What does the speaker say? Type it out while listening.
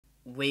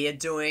We are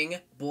doing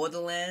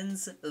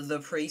Borderlands, the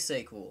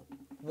pre-sequel.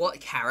 What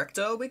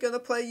character are we gonna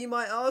play, you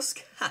might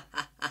ask?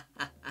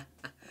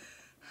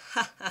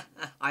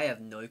 I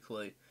have no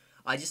clue.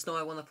 I just know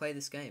I want to play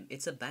this game.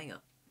 It's a banger.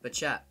 But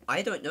chat,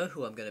 I don't know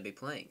who I'm gonna be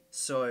playing.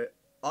 So,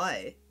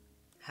 I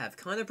have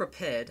kind of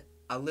prepared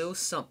a little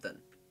something.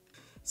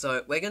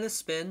 So, we're gonna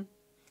spin.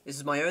 This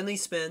is my only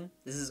spin.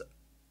 This is...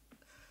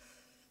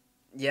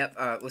 Yep,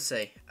 alright, we'll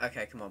see.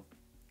 Okay, come on.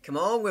 Come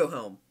on,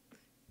 Wilhelm.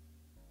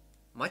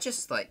 Might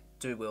just, like,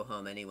 do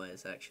Wilhelm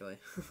anyways, actually.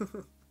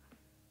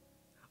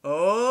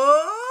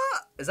 Oh!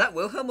 Is that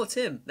Wilhelm or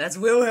Tim? That's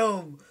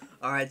Wilhelm!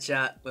 Alright,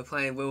 chat, we're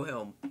playing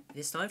Wilhelm. It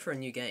is time for a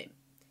new game.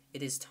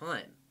 It is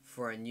time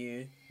for a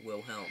new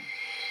Wilhelm.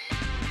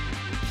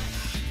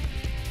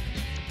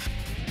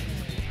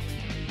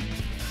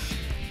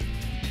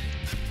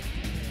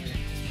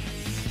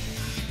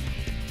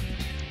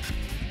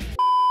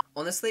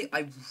 Honestly,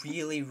 I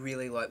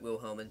really like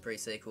Wilhelm in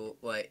pre-sequel.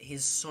 Like,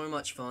 he's so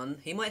much fun.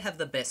 He might have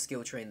the best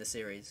skill tree in the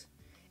series.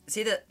 It's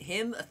either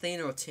him,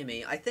 Athena, or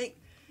Timmy. I think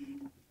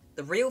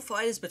the real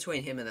fight is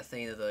between him and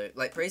Athena, though.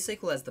 Like,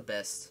 pre-sequel has the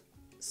best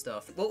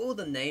stuff. What will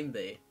the name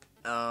be?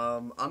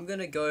 I'm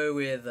gonna go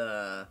with,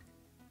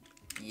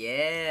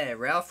 yeah,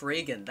 Ralph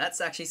Regan. That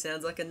actually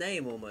sounds like a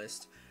name,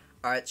 almost.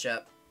 Alright,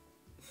 chap.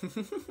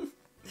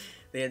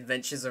 The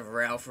Adventures of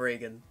Ralph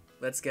Regan.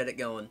 Let's get it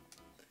going.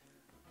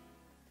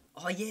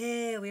 Oh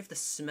yeah, we have the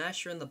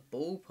Smasher and the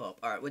Bullpup.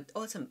 Alright,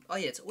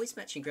 it's always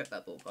matching grip,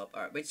 that Bullpup.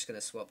 Alright, we're just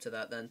gonna swap to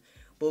that then.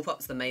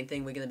 Bullpup's the main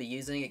thing we're gonna be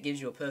using. It gives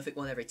you a perfect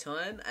one every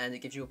time, and it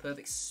gives you a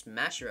perfect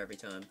Smasher every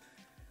time.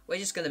 We're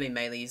just gonna be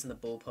mainly using the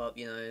Bullpup,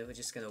 you know, we're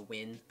just gonna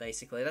win,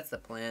 basically. That's the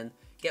plan.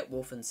 Get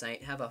Wolf and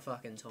Saint, have a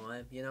fucking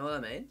time. You know what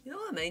I mean? You know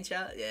what I mean,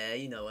 chat? Yeah,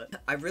 you know it.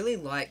 I really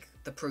like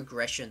the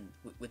progression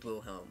with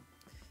Wilhelm.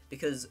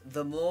 Because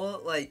the more,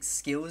 like,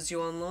 skills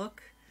you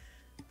unlock,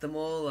 the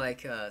more,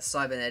 like,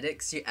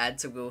 cybernetics you add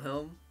to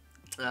Wilhelm.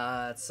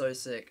 It's so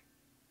sick.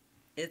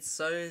 It's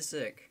so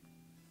sick.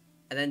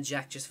 And then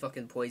Jack just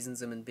fucking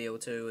poisons him in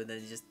BL2, and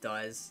then he just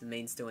dies,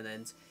 means to an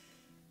end.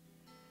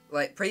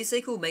 Like,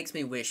 pre-sequel makes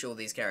me wish all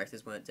these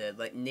characters weren't dead.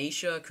 Like,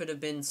 Nisha could have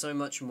been so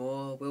much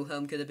more,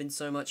 Wilhelm could have been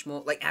so much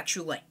more. Like,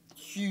 actual, like,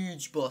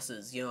 huge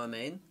bosses, you know what I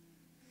mean?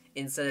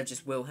 Instead of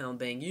just Wilhelm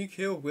being, you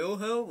kill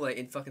Wilhelm? Like,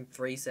 in fucking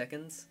 3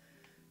 seconds.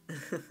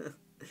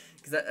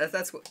 Because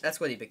that's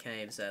what he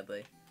became,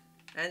 sadly.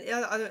 And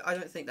yeah, I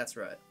don't think that's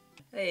right.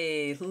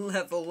 Hey,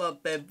 level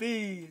up,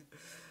 baby!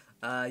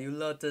 You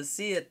love to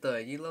see it though.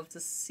 You love to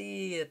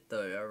see it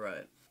though.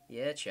 Alright.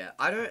 Yeah, chat.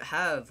 I don't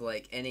have,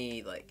 like,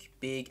 any, like,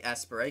 big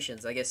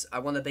aspirations. I guess I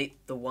want to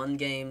beat the one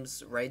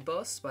game's raid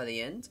boss by the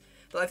end.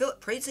 But I feel like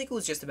pre-sequel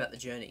is just about the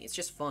journey. It's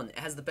just fun. It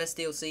has the best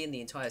DLC in the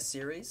entire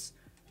series.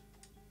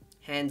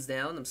 Hands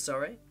down, I'm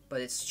sorry. But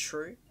it's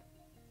true.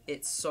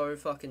 It's so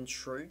fucking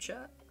true,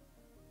 chat.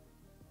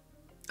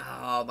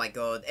 Oh my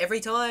god. Every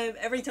time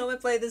I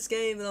play this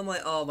game, and I'm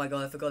like, oh my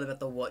god, I forgot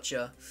about the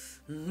Watcher.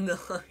 No.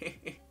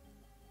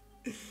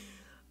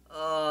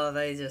 Oh,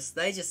 they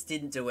just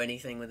didn't do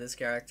anything with this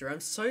character. I'm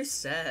so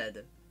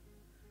sad.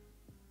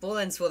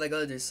 Borderlands 4, they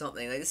gotta do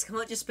something. Like, this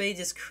can't just be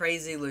just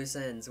crazy loose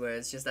ends where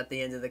it's just at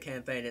the end of the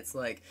campaign, it's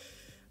like,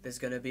 there's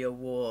gonna be a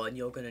war and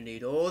you're gonna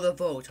need all the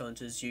Vault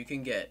Hunters you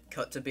can get.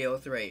 Cut to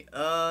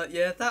BL3.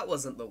 Yeah, that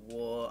wasn't the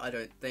war, I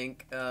don't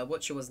think.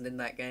 Watcher wasn't in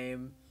that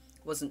game.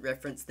 Wasn't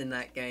referenced in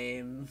that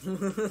game.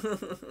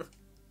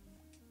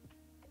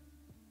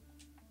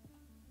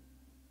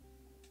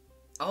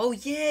 Oh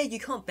yeah, you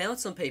can't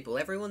bounce on people.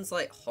 Everyone's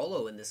like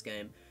hollow in this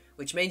game,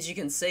 which means you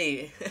can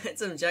see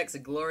Handsome Jack's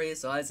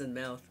glorious eyes and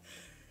mouth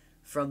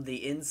from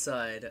the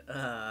inside.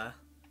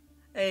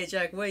 Hey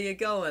Jack, where you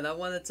going? I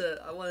wanted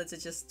to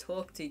just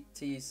talk to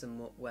you some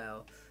more.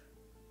 Wow.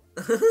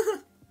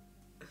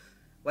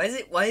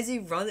 Why is he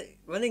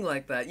running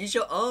like that? Use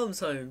your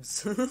arms,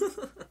 Holmes.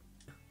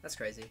 That's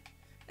crazy.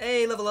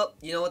 Hey, level up.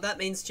 You know what that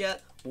means,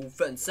 chat? Wolf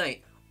and Saint.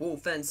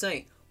 Wolf and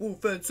Saint.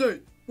 Wolf and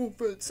Saint.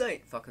 Wolf and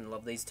Saint. Fucking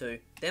love these two.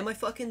 They're my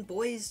fucking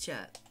boys,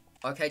 chat.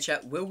 Okay,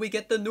 chat. Will we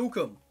get the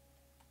Nukem?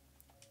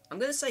 I'm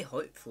gonna say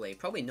hopefully.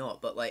 Probably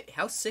not, but like,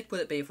 how sick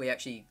would it be if we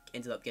actually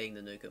ended up getting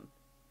the Nukem?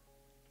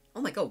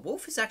 Oh my god,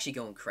 Wolf is actually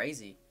going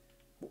crazy.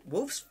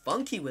 Wolf's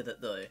funky with it,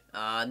 though.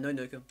 No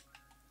Nukem.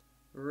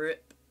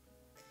 Rip.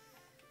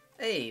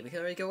 Hey, we can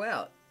already go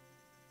out.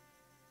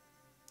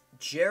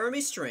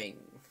 Jeremy String.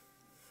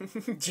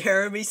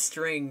 Jeremy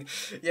String.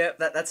 Yep,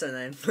 that's her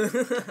name.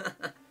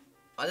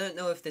 I don't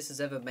know if this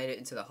has ever made it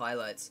into the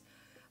highlights,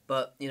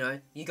 but, you know,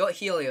 you got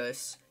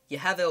Helios, you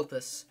have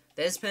Elpis,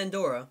 there's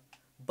Pandora,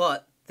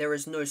 but there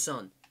is no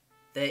sun.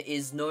 There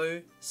is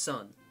no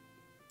sun.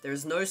 There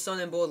is no sun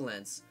in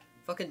Borderlands.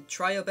 Fucking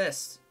try your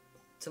best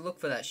to look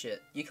for that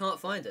shit. You can't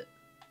find it.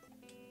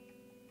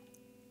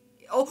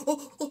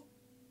 Oh!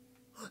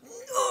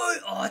 No!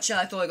 Oh, chat,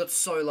 I thought I got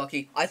so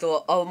lucky. I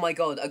thought, oh my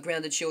god, a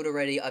grounded shield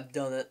already. I've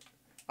done it.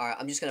 Alright,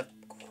 I'm just gonna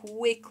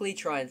quickly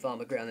try and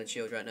farm a grounded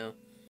shield right now.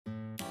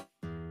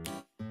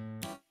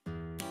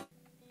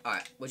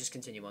 Alright, we'll just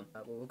continue on.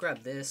 We'll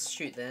grab this,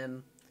 shoot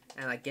them.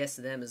 And I guess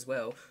them as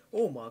well.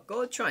 Oh my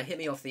god, try and hit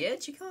me off the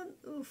edge? You can't?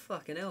 Oh,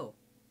 fucking hell.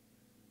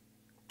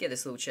 Get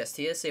this little chest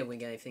here, see if we can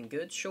get anything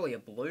good. Surely a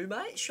blue,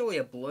 mate? Surely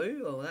a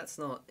blue? Oh, that's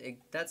not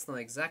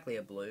exactly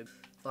a blue.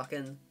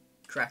 Fucking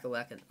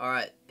crack-a-lackin'.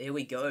 Alright, here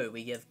we go.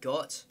 We have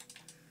got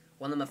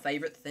one of my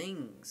favourite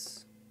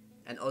things.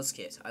 An Oz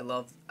kit. I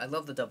love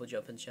the double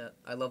jump in chat.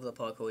 I love the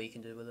parkour you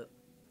can do with it.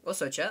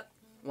 Also, chat,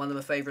 one of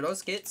my favourite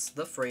Oz kits,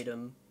 the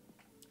Freedom.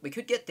 We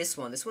could get this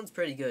one. This one's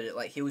pretty good. It,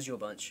 like, heals you a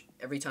bunch.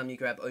 Every time you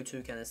grab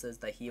O2 canisters,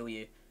 they heal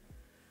you.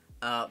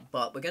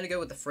 But we're going to go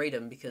with the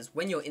Freedom because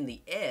when you're in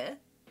the air,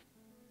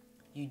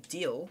 you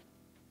deal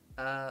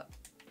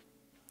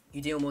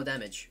more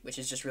damage, which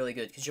is just really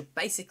good. Because you're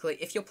basically,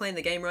 if you're playing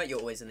the game right, you're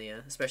always in the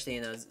air. Especially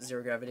in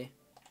zero gravity.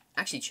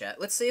 Actually, chat,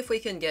 let's see if we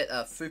can get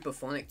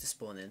Fupaphonic to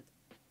spawn in.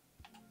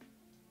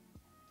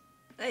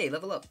 Hey,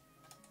 level up.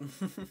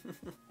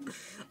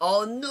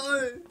 Oh,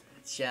 no!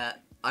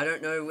 Chat, I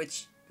don't know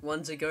which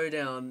one to go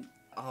down.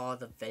 Oh,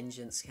 the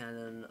Vengeance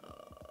Cannon.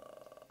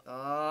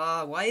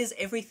 Why is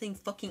everything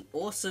fucking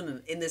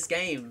awesome in this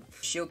game?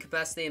 Shield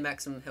capacity and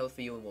maximum health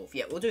for you and Wolf.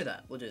 Yeah, we'll do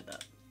that. We'll do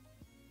that.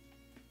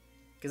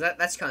 Because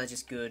that's kind of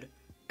just good.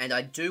 And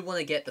I do want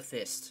to get the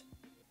Fist.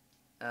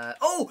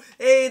 Oh!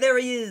 Hey, there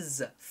he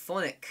is!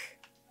 Phonic.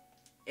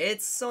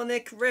 It's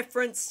Sonic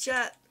reference,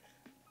 chat.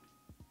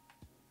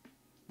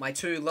 My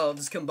two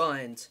loves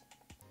combined.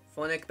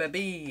 Phonic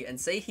baby.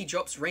 And see, he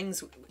drops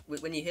rings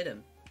when you hit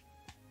him.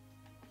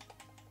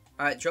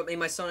 Alright, drop me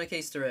my Sonic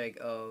Easter egg.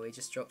 Oh, he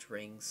just dropped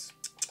rings.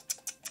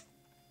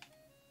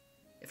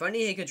 If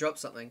only he could drop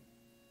something.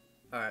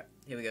 Alright,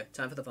 here we go.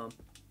 Time for the farm.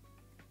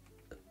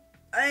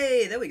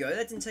 Hey, there we go.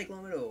 That didn't take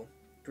long at all.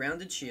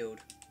 Grounded shield.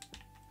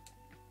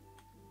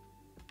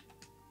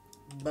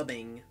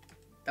 Bubbing.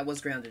 That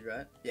was grounded,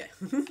 right? Yeah.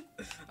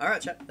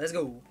 Alright, chat. Let's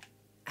go.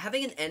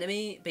 Having an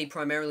enemy be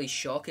primarily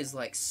shock is,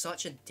 like,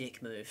 such a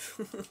dick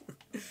move.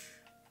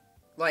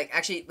 Like,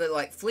 actually, but,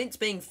 like, Flint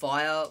being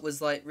fire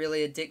was, like,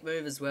 really a dick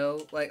move as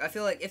well. Like, I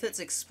feel like if it's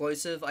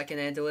explosive, I can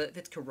handle it. If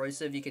it's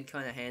corrosive, you can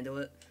kind of handle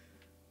it.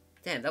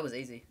 Damn, that was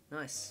easy.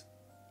 Nice.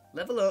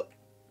 Level up.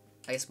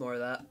 I guess more of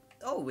that.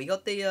 Oh, we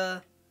got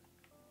the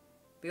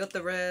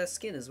rare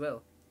skin as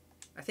well.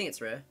 I think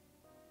it's rare.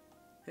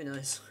 Who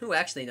knows? Who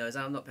actually knows?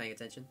 I'm not paying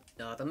attention.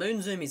 No, the moon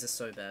zoomies are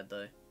so bad,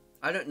 though.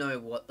 I don't know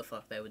what the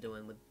fuck they were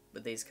doing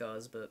with these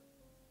cars, but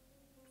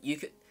you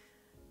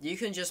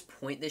can just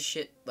point this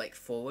shit, like,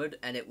 forward,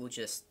 and it will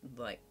just,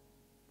 like,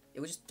 it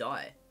will just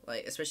die.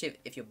 Like, especially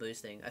if you're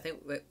boosting. I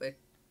think we're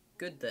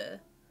good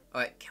there.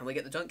 Alright, can we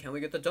get the dunk? Can we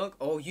get the dunk?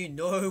 Oh, you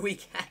know we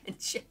can,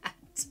 chat.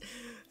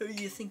 Who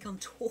do you think I'm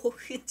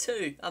talking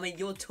to? I mean,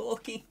 you're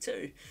talking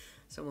to.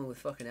 Someone with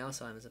fucking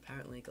Alzheimer's,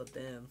 apparently.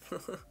 Goddamn.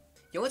 You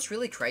know what's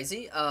really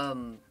crazy?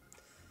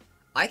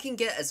 I can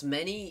get as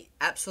many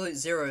absolute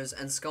zeros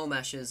and skull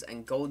mashes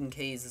and golden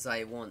keys as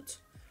I want.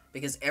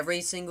 Because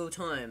every single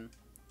time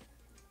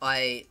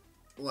I,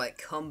 like,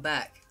 come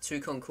back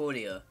to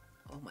Concordia,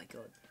 oh my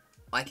god,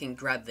 I can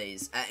grab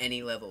these at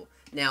any level.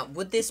 Now,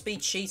 would this be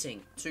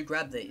cheating to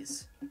grab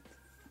these?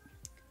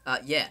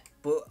 Yeah,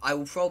 but I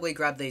will probably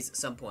grab these at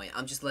some point.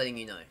 I'm just letting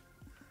you know.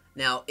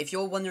 Now, if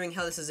you're wondering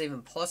how this is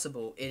even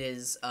possible, it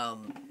is,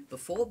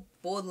 before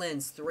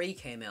Borderlands 3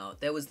 came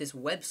out, there was this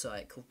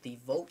website called the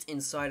Vault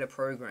Insider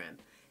Program.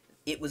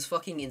 It was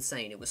fucking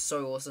insane. It was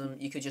so awesome.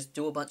 You could just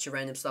do a bunch of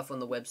random stuff on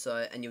the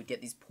website, and you would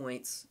get these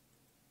points.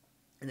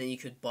 And then you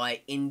could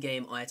buy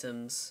in-game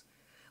items,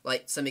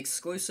 like some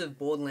exclusive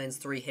Borderlands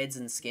 3 heads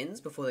and skins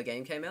before the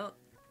game came out.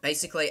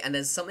 Basically, and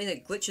there's something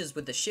that glitches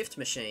with the shift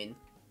machine,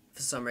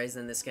 for some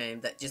reason in this game,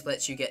 that just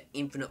lets you get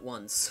infinite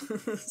ones.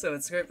 So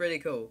it's pretty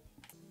cool.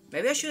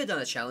 Maybe I should have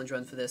done a challenge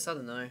run for this, I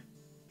don't know.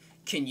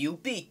 Can you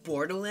beat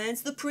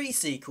Borderlands the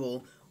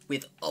pre-sequel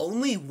with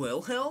only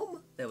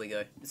Wilhelm? There we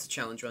go. It's a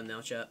challenge run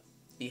now, chat.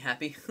 Are you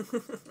happy?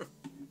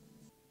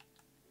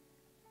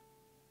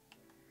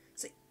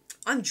 See,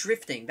 I'm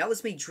drifting. That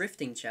was me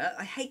drifting, chat.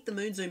 I hate the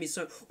moon zoomies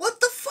so... What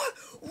the fuck?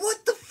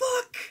 What the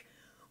fuck?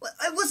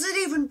 I wasn't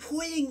even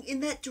pointing in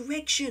that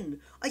direction.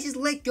 I just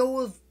let go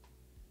of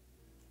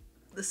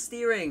the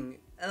steering.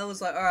 And I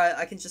was like, alright,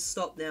 I can just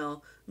stop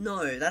now.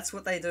 No, that's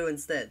what they do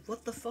instead.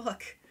 What the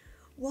fuck?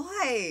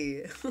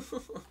 Why?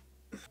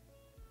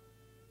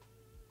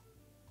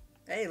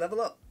 Hey, level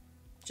up.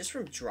 Just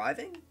from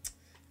driving?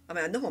 I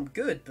mean, I know I'm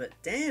good, but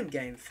damn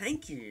game,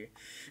 thank you.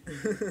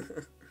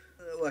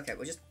 Okay,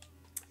 we'll just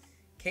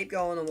keep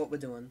going on what we're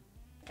doing.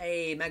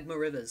 Hey, Magma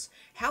Rivers.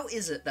 How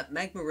is it that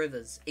Magma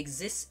Rivers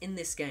exists in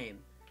this game,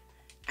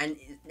 and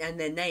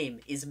their name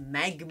is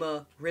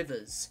Magma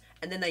Rivers,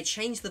 and then they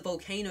changed the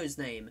volcano's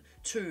name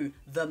to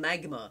the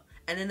Magma,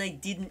 and then they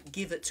didn't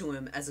give it to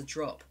him as a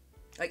drop?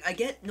 Like, I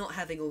get not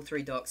having all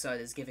three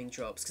Darksiders giving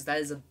drops, because that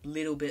is a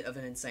little bit of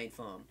an insane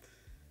farm.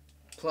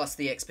 Plus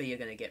the XP you're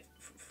going to get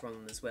from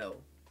them as well.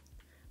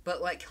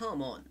 But, like,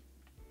 come on.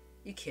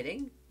 You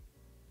kidding?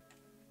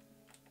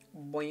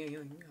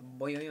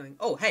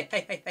 Oh, hey.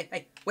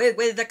 Where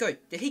did that go?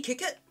 Did he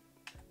kick it?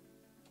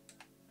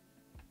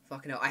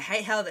 Fucking hell. I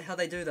hate how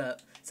they do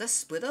that. Is that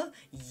Splitter?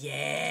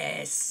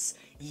 Yes!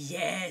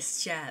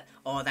 Yes, chat.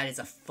 Oh, that is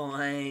a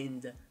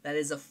find. That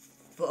is a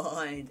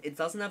find. It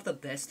doesn't have the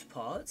best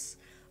parts,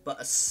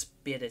 but a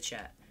spitter,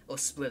 chat. Or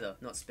splitter,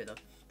 not spitter.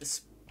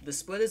 The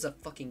splitters are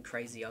fucking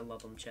crazy. I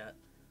love them, chat.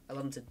 I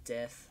love them to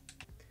death.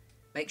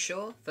 Make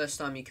sure, first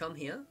time you come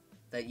here,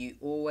 that you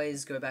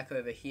always go back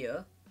over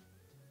here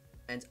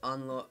and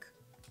unlock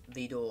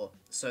the door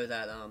so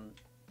that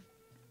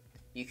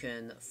you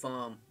can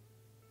farm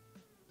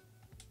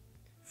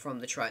from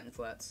the Triton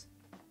Flats.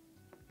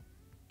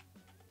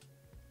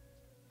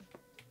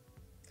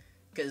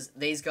 Because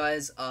these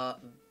guys are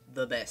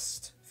the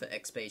best for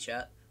XP,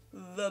 chat.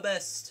 The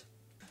best.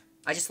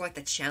 I just like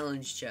the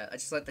challenge, chat. I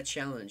just like the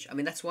challenge. I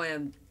mean, that's why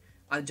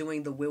I'm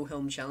doing the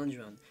Wilhelm challenge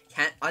run.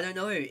 I don't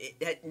know.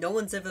 No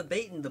one's ever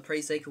beaten the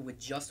pre-sequel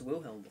with just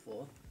Wilhelm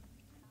before.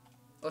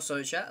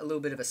 Also, chat, a little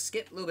bit of a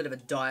skip, a little bit of a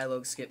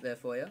dialogue skip there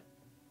for you.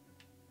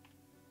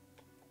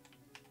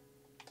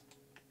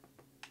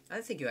 I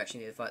don't think you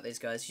actually need to fight these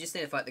guys. You just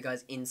need to fight the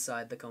guys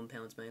inside the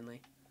compounds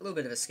mainly. A little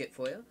bit of a skip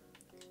for you.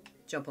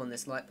 Jump on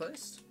this light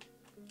post.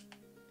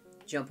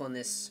 Jump on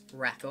this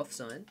rack off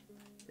sign.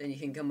 Then you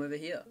can come over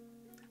here.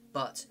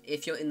 But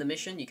if you're in the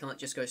mission, you can't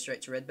just go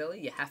straight to Red Belly.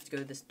 You have to go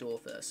to this door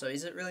first. So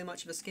is it really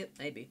much of a skip?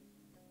 Maybe.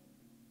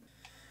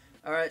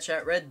 Alright,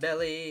 chat, Red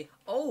Belly.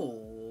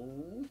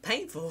 Oh,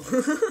 painful.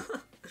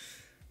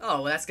 Oh,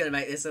 well, that's going to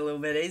make this a little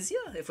bit easier.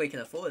 If we can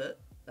afford it,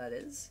 that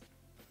is.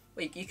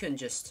 Well, you can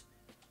just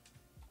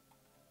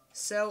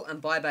sell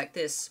and buy back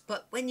this.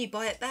 But when you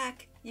buy it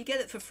back, you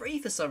get it for free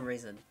for some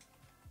reason.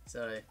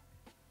 So,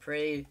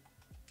 pretty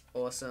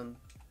awesome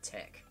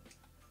tech.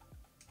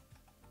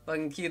 I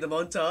can cue the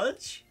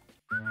montage.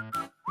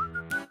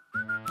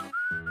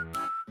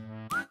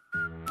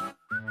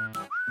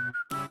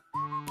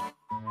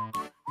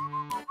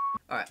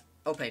 Alright,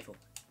 oh painful.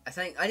 I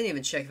didn't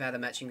even check if I had a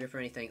matching grip or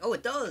anything. Oh,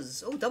 it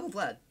does! Oh, double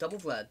Vlad. Double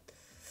Vlad.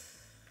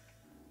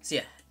 So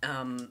yeah,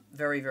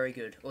 very, very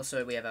good.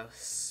 Also, we have our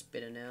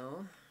spitter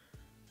now.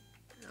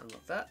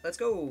 Unlock that. Let's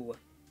go!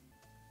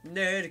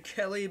 Ned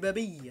Kelly,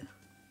 baby!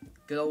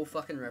 Good old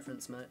fucking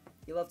reference, mate.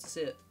 You love to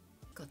see it.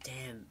 God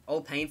damn.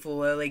 Old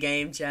painful early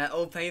game, chat.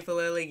 Old painful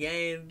early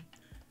game.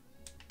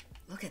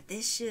 Look at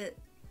this shit.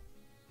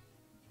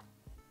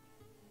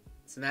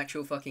 Some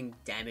actual fucking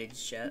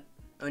damage, chat.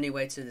 Only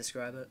way to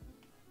describe it.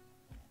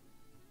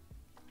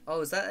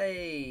 Oh, is that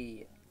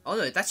a... Oh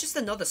no, that's just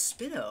another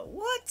spitter.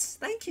 What?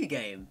 Thank you,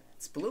 game.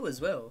 It's blue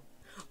as well.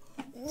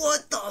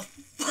 What the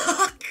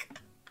fuck?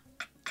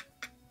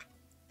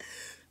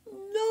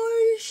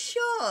 No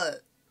shot.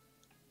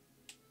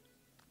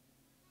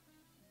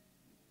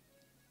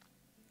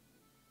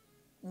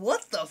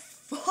 What the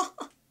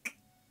fuck?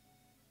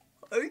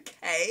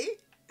 Okay.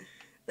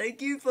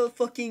 Thank you for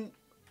fucking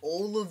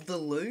all of the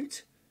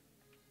loot.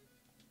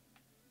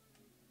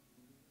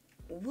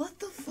 What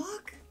the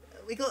fuck?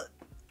 We got...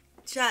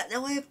 Chat,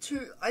 now I have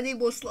two. I need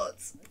more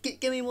slots.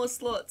 Give me more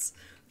slots.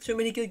 Too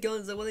many good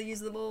guns. I want to use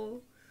them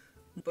all.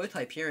 Both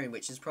Hyperion,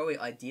 which is probably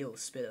ideal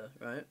spitter,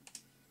 right?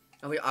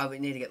 Oh, we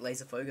need to get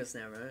laser focus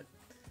now, right?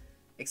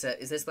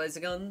 Except, is this laser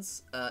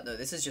guns? No,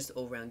 this is just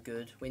all round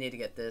good. We need to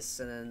get this,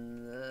 and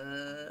then...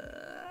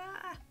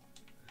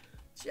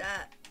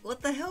 Chat,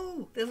 what the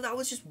hell? That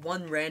was just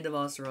one random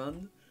ass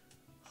run.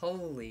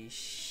 Holy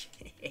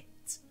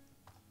shit.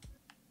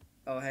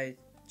 Oh, hey,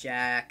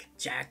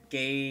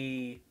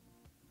 Jackie.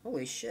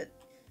 Holy shit.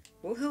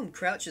 Wilhelm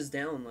crouches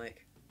down,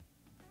 like...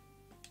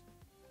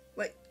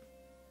 Wait.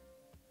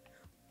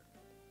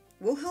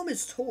 Wilhelm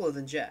is taller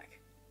than Jack.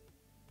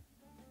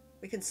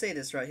 We can see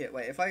this right here.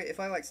 Wait, if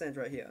I like stand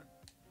right here.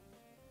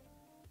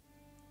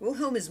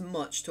 Wilhelm is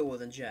much taller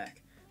than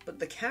Jack, but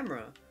the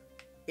camera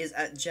is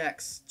at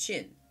Jack's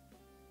chin.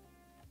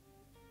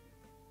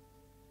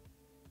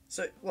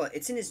 So, what,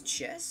 it's in his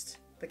chest?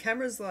 The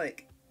camera's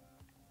like...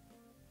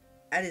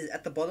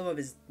 At the bottom of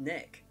his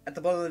neck. At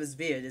the bottom of his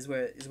beard is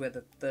where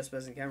the first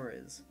person camera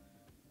is.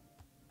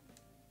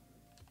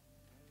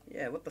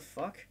 Yeah, what the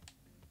fuck?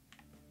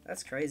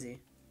 That's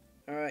crazy.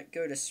 Alright,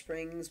 go to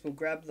Springs. We'll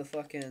grab the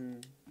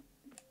fucking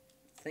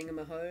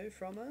thingamaho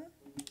from her.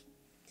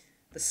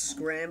 The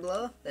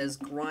Scrambler. There's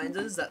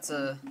Grinders. That's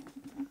a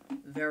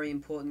very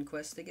important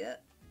quest to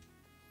get.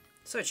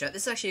 So chat,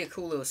 this is actually a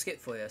cool little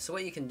skip for you. So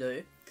what you can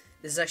do,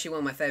 this is actually one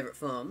of my favourite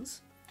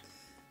farms.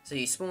 So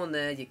you spawn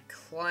there, you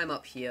climb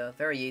up here,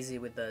 very easy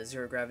with the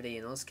zero gravity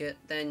and Ozkit.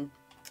 Then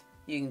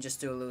you can just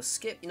do a little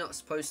skip. You're not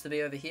supposed to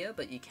be over here,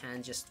 but you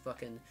can just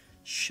fucking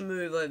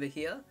schmoove over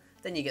here.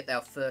 Then you get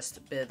our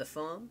first bit of the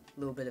farm. A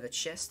little bit of a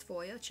chest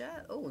for you,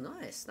 chat. Oh,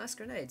 nice. Nice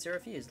grenade. Zero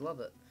fuse. Love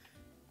it.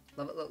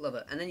 Love it, love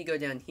it. And then you go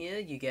down here,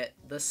 you get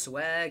the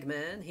swag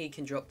man. He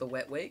can drop the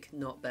wet week.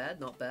 Not bad,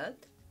 not bad.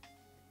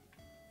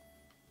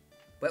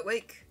 Wet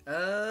week?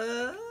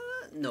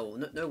 No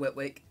wet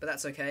week, but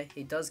that's okay.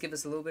 He does give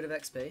us a little bit of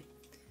XP.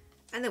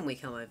 And then we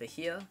come over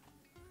here,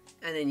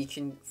 and then you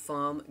can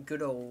farm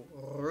good old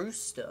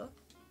Rooster.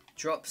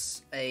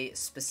 Drops a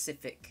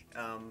specific,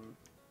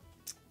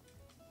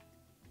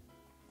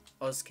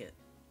 Ozkit.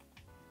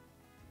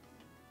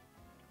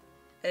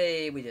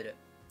 Hey, we did it.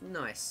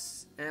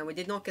 Nice. And we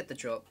did not get the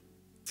drop.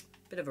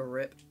 Bit of a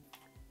rip.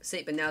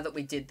 See, but now that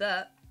we did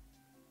that,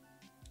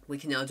 we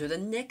can now do the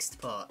next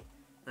part.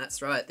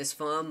 That's right, this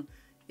farm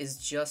is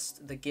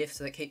just the gift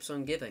that keeps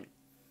on giving.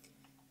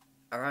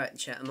 Alright,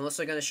 chat, I'm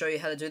also going to show you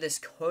how to do this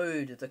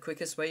code the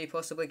quickest way you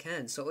possibly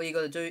can. So all you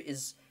got to do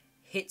is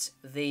hit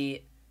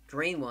the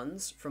green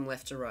ones from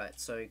left to right.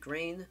 So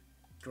green,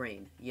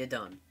 green, you're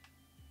done.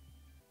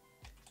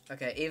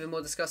 Okay, even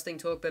more disgusting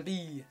talk,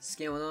 baby.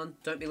 Scaling on,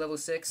 don't be level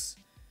 6.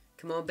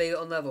 Come on, be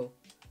on level.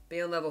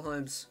 Be on level,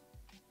 Holmes.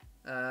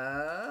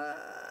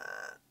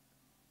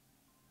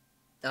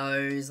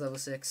 Oh, he's level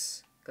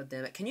 6. God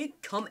damn it. Can you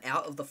come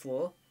out of the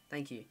floor?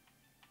 Thank you.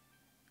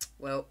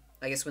 Well,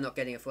 I guess we're not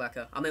getting a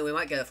flacker. I mean, we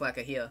might get a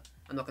flacker here.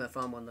 I'm not going to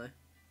farm one, though.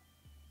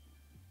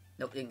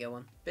 Nope, didn't get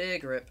one.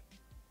 Big rip.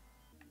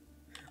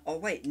 Oh,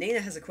 wait.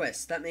 Nina has a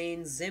quest. That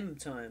means Zim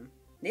time.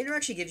 Nina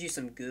actually gives you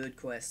some good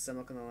quests, I'm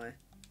not going to lie.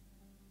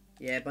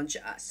 Yeah, a bunch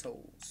of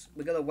assholes.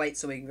 We got to wait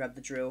so we can grab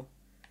the drill.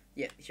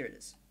 Yeah, here it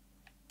is.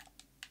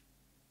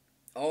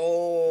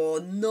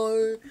 Oh,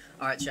 no.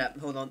 Alright, chat.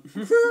 Hold on.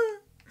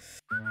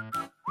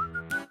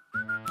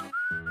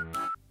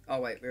 Oh,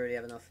 wait. We already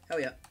have enough. Hell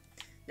yeah.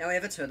 Now we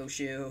have a turtle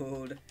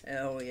shield.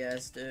 Hell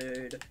yes,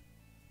 dude.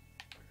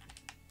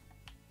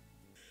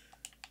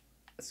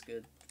 That's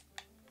good.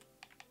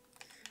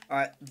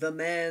 Alright. The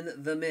man,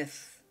 the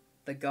myth.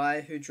 The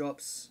guy who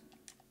drops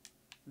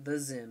the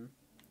Zim.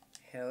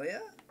 Hell yeah.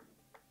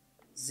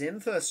 Zim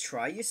first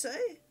try, you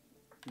say?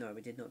 No,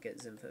 we did not get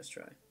Zim first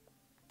try.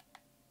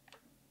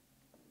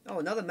 Oh,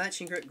 another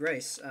matching grip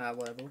grace.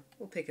 Whatever.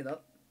 We'll pick it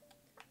up.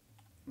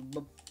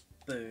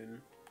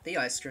 Boom. The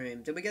ice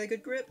cream. Did we get a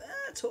good grip?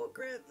 Torque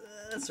grip.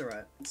 That's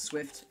alright.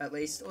 Swift, at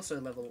least. Also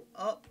level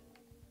up.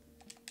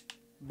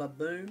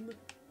 Ba-boom.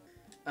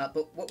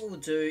 But what we'll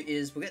do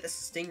is we'll get the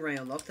Stingray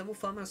unlocked, then we'll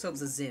farm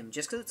ourselves a Zim.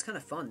 Just because it's kind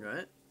of fun,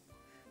 right?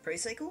 Pretty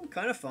cycle?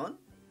 Kind of fun.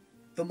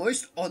 The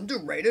most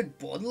underrated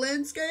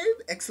Borderlands game?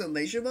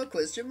 Exclamation mark,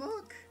 question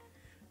mark?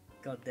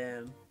 God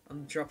damn.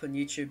 I'm dropping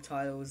YouTube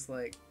titles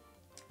like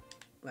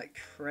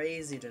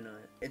crazy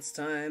tonight. It's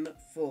time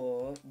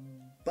for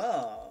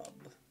Bob.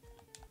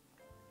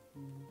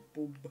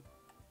 Boob.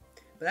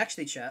 But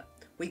actually, chat,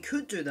 we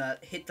could do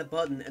that, hit the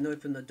button and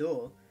open the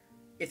door.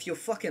 If you're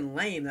fucking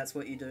lame, that's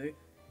what you do.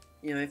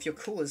 You know, if you're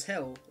cool as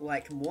hell,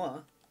 like moi,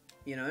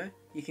 you know,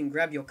 you can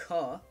grab your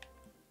car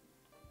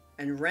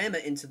and ram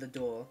it into the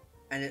door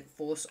and it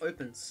force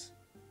opens.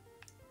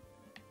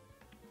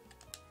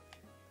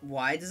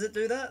 Why does it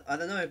do that? I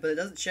don't know, but it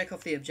doesn't check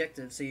off the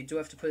objective, so you do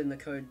have to put in the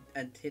code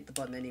and hit the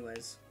button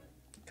anyways.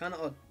 Kinda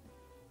odd.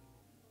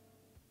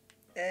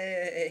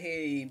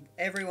 Hey,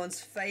 everyone's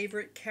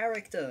favourite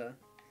character.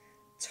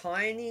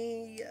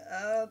 Tiny,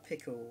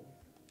 Pickle.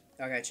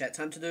 Okay, chat,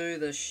 time to do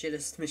the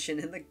shittest mission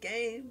in the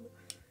game.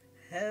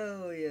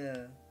 Hell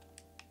yeah.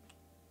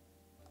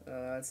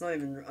 I'm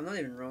not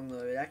even wrong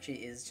though, it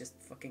actually is just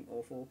fucking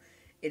awful.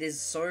 It is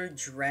so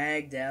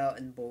dragged out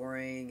and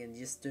boring and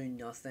just do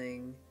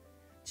nothing.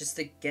 Just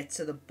to get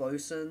to the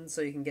bosun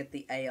so you can get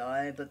the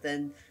AI, but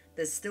then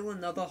there's still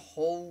another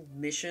whole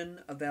mission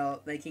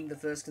about making the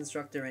first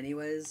constructor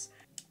anyways.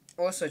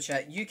 Also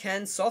chat, you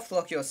can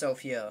softlock yourself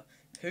here.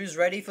 Who's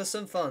ready for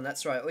some fun?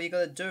 That's right, all you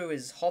gotta do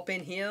is hop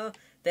in here,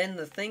 then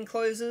the thing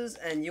closes,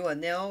 and you are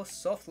now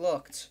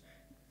soft-locked.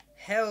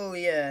 Hell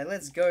yeah,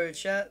 let's go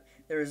chat.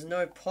 There is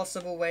no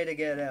possible way to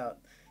get out.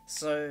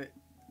 So,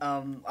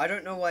 I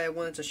don't know why I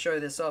wanted to show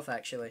this off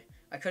actually.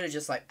 I could have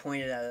just like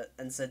pointed at it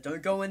and said,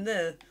 don't go in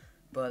there.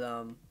 But,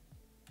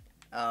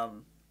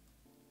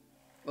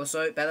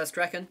 also, Badass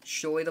Kraken,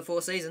 surely the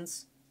 4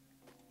 seasons.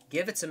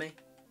 Give it to me.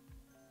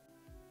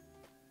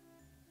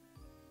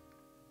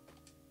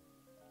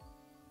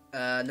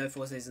 No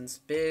 4 seasons.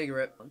 Big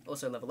rip.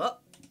 Also level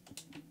up.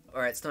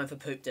 Alright, it's time for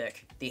Poop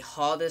Deck. The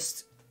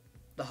hardest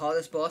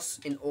boss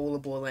in all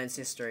of Borderlands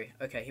history.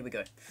 Okay, here we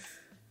go.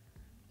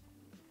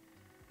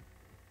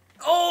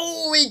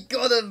 Oh, we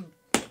got him!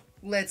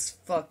 Let's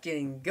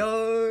fucking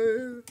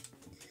go!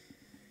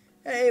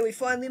 Hey, we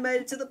finally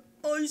made it to the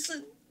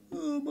bosun!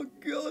 Oh my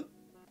god!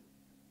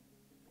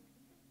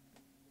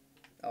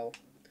 Oh,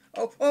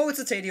 it's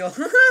a Tedior! I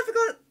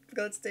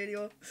forgot it's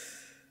Tedior.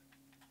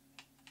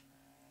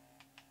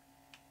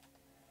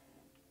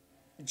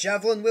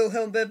 Javelin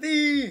Wilhelm,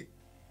 baby!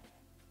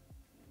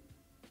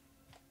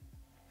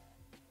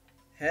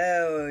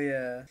 Hell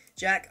yeah.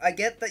 Jack, I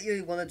get that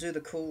you want to do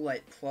the cool,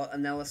 like, plot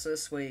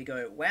analysis where you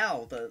go,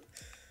 wow, the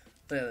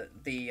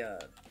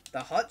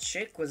hot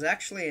chick was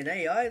actually an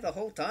AI the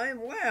whole time?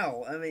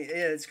 Wow! I mean,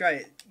 yeah, it's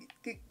great.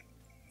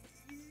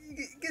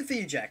 Good for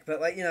you, Jack,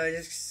 but, like, you know,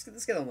 just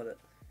let's get on with it.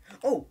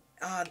 Oh!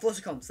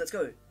 Vorticoms, let's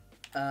go.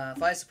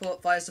 Fire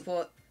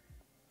support.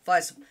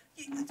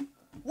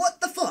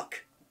 What the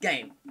fuck?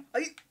 Game.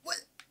 Are you...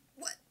 What?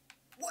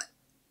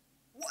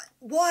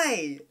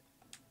 Why?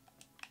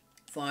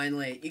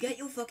 Finally. You get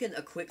your fucking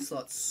equip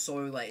slots so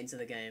late into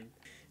the game.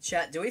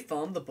 Chat, do we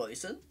farm the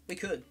bosun? We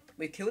could.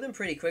 We killed him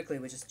pretty quickly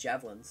with just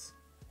javelins.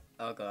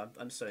 Oh god,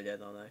 I'm so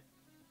dead, aren't I?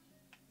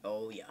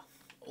 Oh yeah.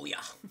 Oh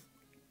yeah.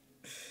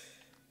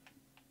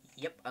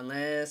 Yep,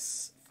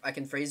 unless I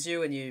can freeze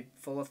you and you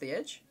fall off the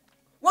edge.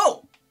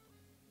 Whoa!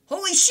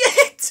 Holy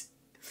shit!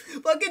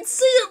 Fucking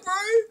see it, bro!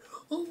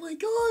 Oh my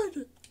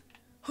god!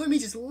 Homie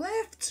just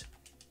left!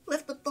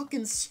 Left the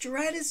fucking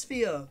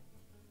stratosphere!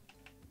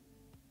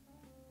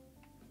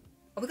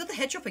 Oh, we got the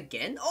head drop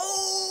again?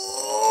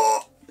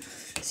 Oh!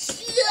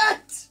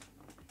 Shit!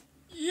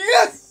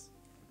 Yes!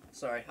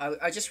 Sorry,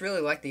 I just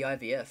really like the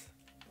IVF.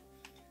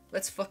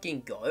 Let's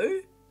fucking go.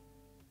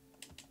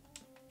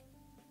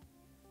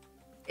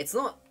 It's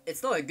not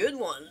a good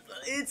one,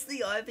 but it's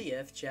the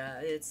IVF,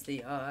 chat. It's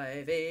the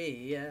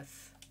IVF.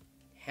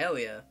 Hell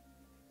yeah.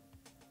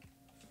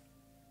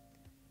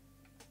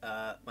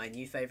 My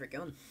new favorite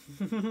gun.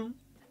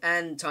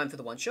 And time for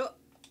the one shot.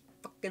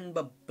 Fucking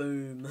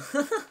ba-boom.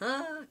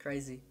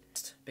 Crazy.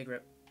 Big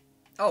rip.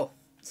 Oh,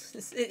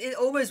 it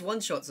almost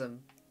one-shots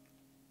him.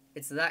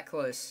 It's that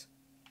close.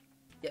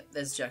 Yep,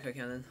 there's Jacko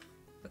Cannon.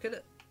 Look at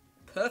it.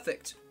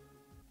 Perfect.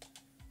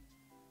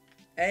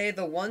 Hey,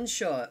 the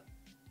one-shot.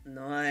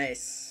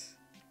 Nice.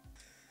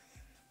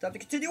 Time to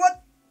continue on.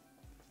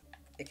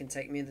 It can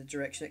take me in the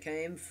direction it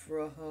came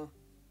from.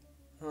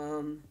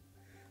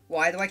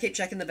 Why do I keep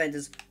checking the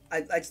vendors?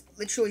 I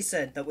literally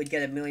said that we'd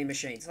get 1,000,000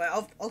 machines. Like,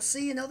 I'll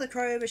see another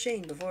cryo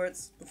machine before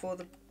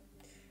the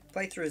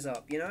playthrough is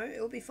up. You know,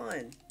 it'll be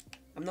fine.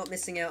 I'm not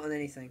missing out on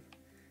anything.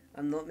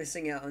 I'm not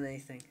missing out on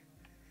anything.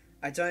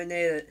 I don't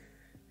need it.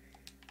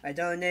 I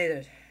don't need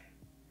it.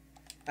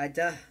 I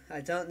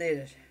don't need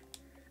it.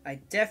 I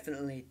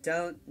definitely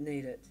don't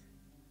need it.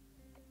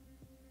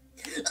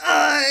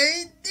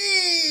 I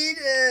need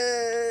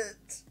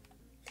it!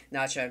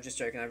 Nah, chat, I'm just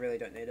joking. I really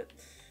don't need it.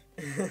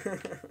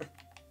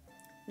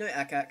 No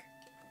akak.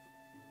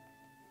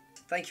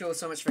 Thank you all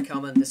so much for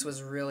coming. This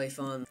was really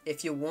fun.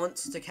 If you want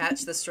to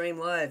catch the stream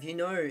live, you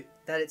know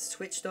that it's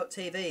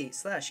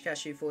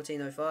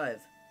twitch.tv/cashew1405.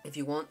 If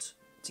you want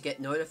to get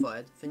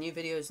notified for new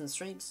videos and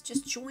streams,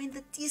 just join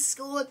the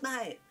Discord,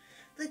 mate.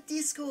 The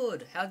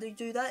Discord. How do you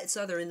do that? It's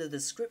either in the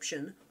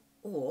description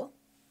or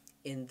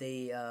in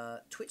the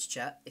Twitch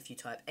chat if you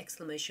type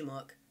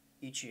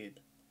 !YouTube.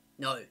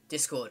 No,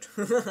 Discord.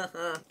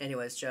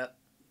 Anyways, chat.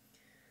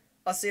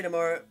 I'll see you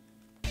tomorrow.